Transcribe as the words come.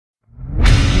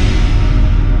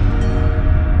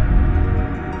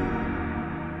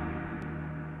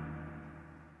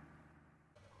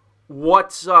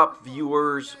What's up,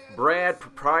 viewers? Brad,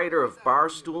 proprietor of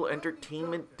Barstool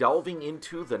Entertainment, delving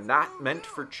into the not meant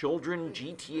for children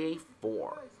GTA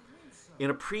 4. In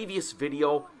a previous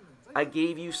video, I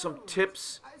gave you some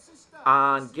tips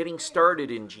on getting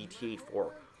started in GTA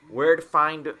 4. Where to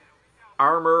find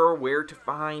armor, where to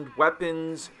find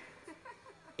weapons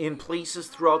in places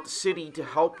throughout the city to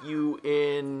help you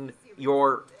in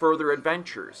your further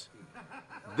adventures.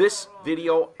 This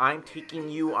video, I'm taking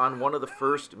you on one of the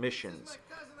first missions.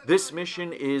 This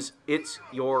mission is It's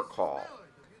Your Call.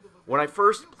 When I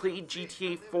first played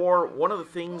GTA 4, one of the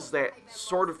things that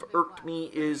sort of irked me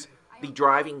is the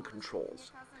driving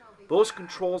controls. Those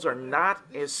controls are not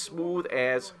as smooth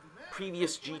as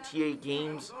previous GTA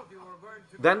games.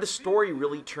 Then the story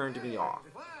really turned me off.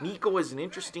 Nico is an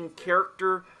interesting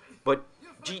character, but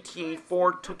GTA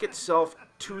 4 took itself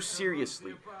too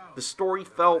seriously. The story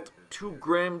felt too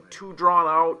grim, too drawn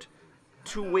out,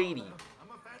 too weighty.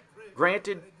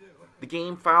 Granted, the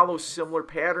game follows similar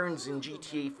patterns in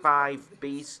GTA 5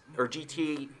 based or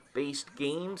GTA based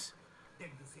games.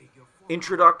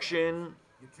 Introduction,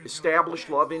 established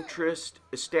love interest,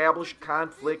 established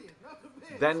conflict,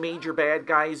 then major bad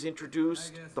guy is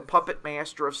introduced, the puppet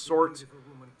master of sorts,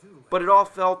 but it all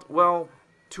felt, well,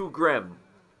 too grim.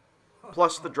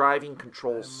 Plus the driving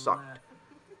controls sucked.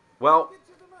 Well,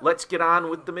 let's get on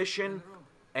with the mission,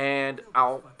 and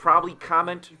I'll probably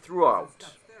comment throughout.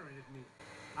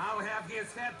 I'll have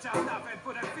his head chopped off and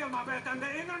put a film of it on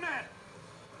the internet!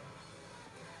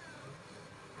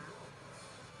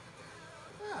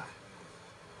 Ah,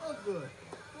 oh good.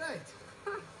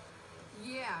 Great.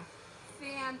 Yeah,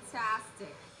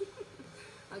 fantastic.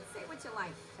 Look, say what you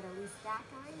like, but at least that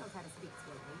guy knows how to speak to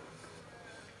a lady.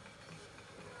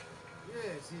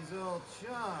 Yes, he's all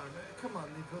charmed. Come on,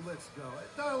 Nico, let's go.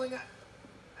 Darling,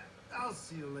 I'll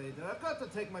see you later. I've got to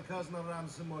take my cousin around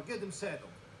some more. Get him settled.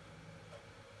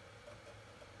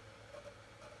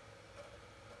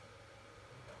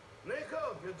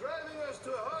 Nico, you're driving us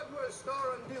to a hardware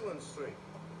store on Dillon Street.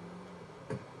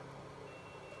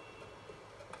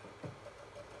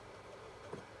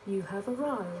 You have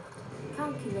arrived.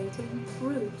 Calculating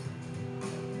route.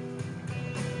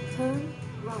 Turn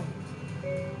right.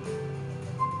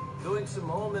 Doing some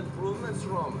home improvements,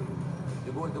 Roman.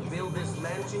 You're going to build this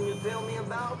mansion you tell me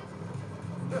about?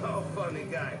 Oh, funny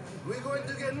guy. We're going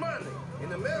to get money.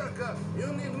 In America, you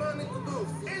need money to do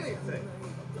anything.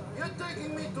 You're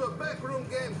taking me to a backroom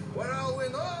game where I'll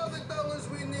win all the dollars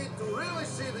we need to really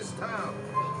see this town.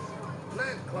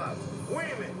 Nightclubs,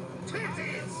 women,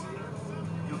 titties.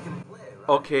 You can play, right?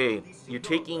 Okay, you're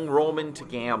taking Roman to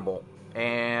gamble,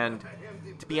 and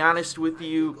to be honest with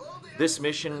you, this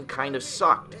mission kind of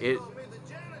sucked. It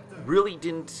really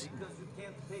didn't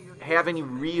have any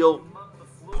real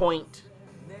point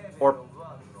or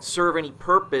serve any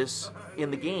purpose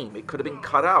in the game. It could have been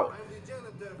cut out.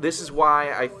 This is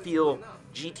why I feel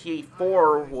GTA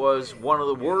 4 was one of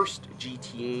the worst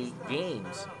GTA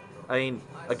games. I mean,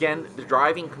 again, the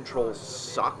driving controls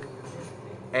suck,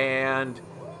 and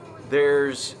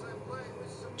there's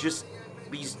just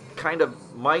these kind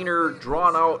of minor,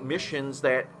 drawn-out missions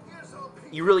that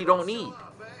you really don't need.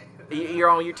 You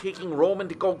know, you're taking Roman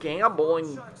to go gamble,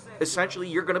 and essentially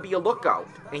you're going to be a lookout,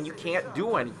 and you can't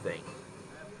do anything.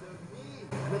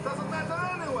 And it doesn't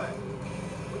matter anyway.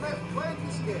 When I've played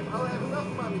this game, I'll have enough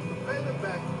money to pay them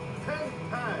back 10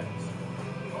 times.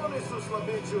 Oni su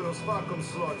slabići u svakom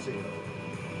slučaju.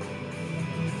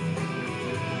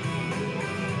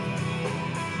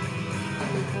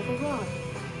 You have arrived.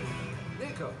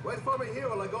 Nico, wait for me here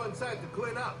while I go inside to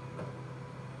clean up.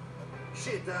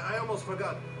 Shit, I almost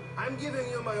forgot. I'm giving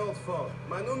you my old phone.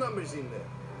 My new number's in there.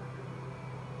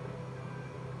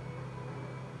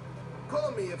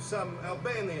 Call me if some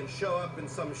Albanians show up in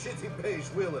some shitty beige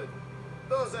Willard.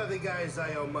 Those are the guys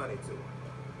I owe money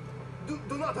to.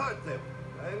 Do not hurt them.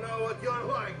 I know what you're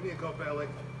like, Nico Bellic.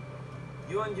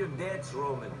 You and your debts,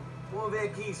 Roman.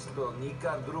 Uvek isto,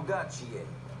 nikad drugačije.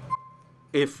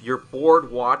 If you're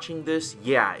bored watching this,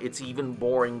 yeah, it's even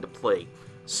boring to play.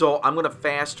 So I'm going to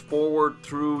fast forward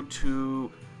through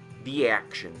to the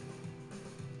action.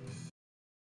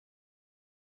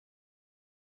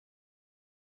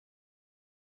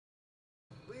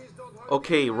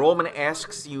 Okay, Roman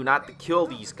asks you not to kill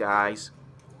these guys.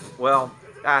 Well,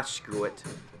 screw it.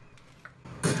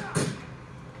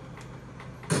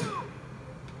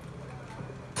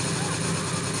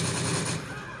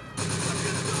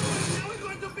 We're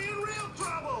going to be in real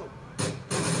trouble!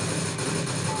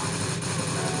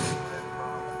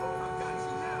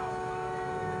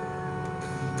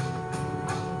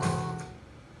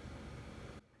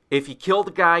 If you kill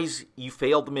the guys, you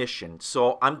fail the mission.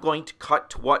 So I'm going to cut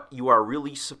to what you are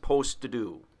really supposed to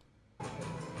do.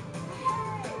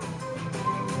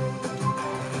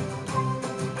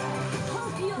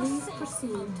 Please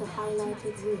proceed to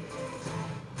highlighted route.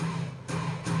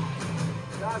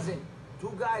 Cousin,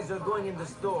 two guys are going in the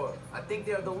store. I think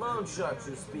they are the loan sharks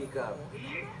you speak of.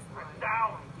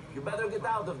 Down. You better get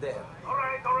out of there. All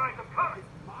right, I'm coming.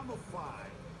 Mama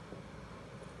fine.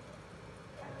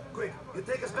 Quick, you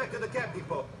take us back to the cab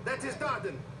depot. That is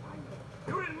Darden.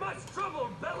 You're in much trouble,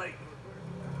 Belly.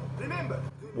 Remember,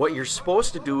 What you're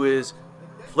supposed to do is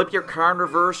flip your car in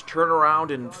reverse, turn around,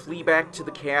 and flee back to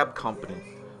the cab company.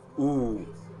 Ooh.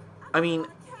 I mean,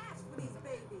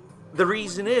 the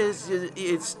reason is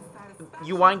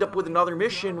you wind up with another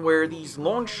mission where these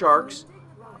loan sharks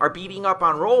are beating up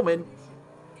on Roman,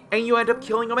 and you end up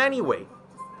killing them anyway.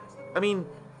 I mean,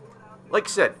 like I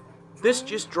said, this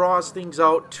just draws things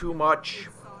out too much,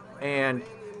 and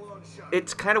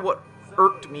it's kind of what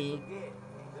irked me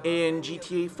in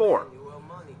GTA 4.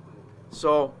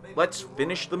 So, let's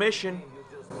finish the mission.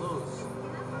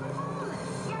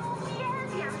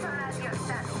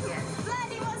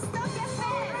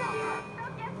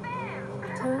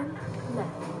 Turn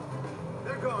left.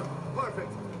 they're gone.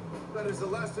 Perfect. That is the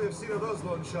last we have seen of those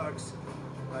loan sharks.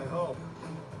 I hope.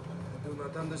 I do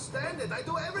not understand it. I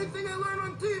do everything I learn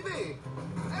on TV.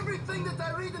 Everything that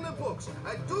I read in the books.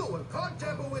 I do what Todd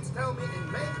Jabowitz tell me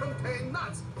it may contain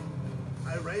nuts.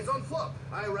 I raise on flop.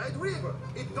 I ride river.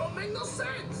 It don't make no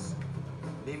sense.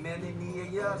 Ni meni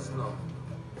nije jasno.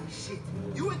 Shit.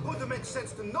 You ain't going to make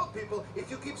sense to no people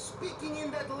if you keep speaking in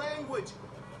that language.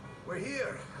 We're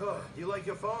here. Oh, you like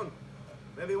your phone?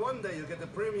 Maybe one day you'll get a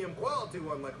premium quality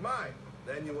one like mine.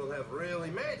 Then you will have really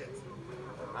made it.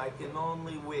 I can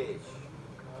only wish.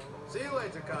 See you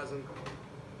later, cousin.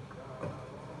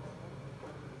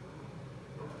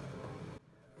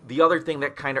 The other thing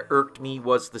that kind of irked me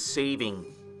was the saving.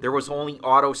 There was only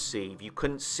autosave. You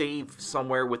couldn't save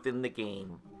somewhere within the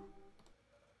game.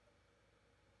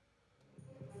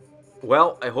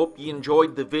 Well, I hope you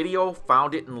enjoyed the video,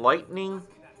 found it enlightening.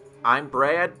 I'm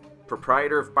Brad,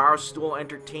 proprietor of Barstool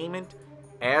Entertainment.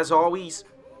 As always,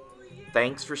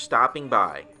 thanks for stopping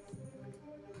by.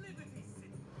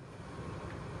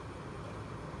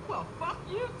 Well, fuck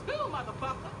you too,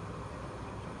 motherfucker.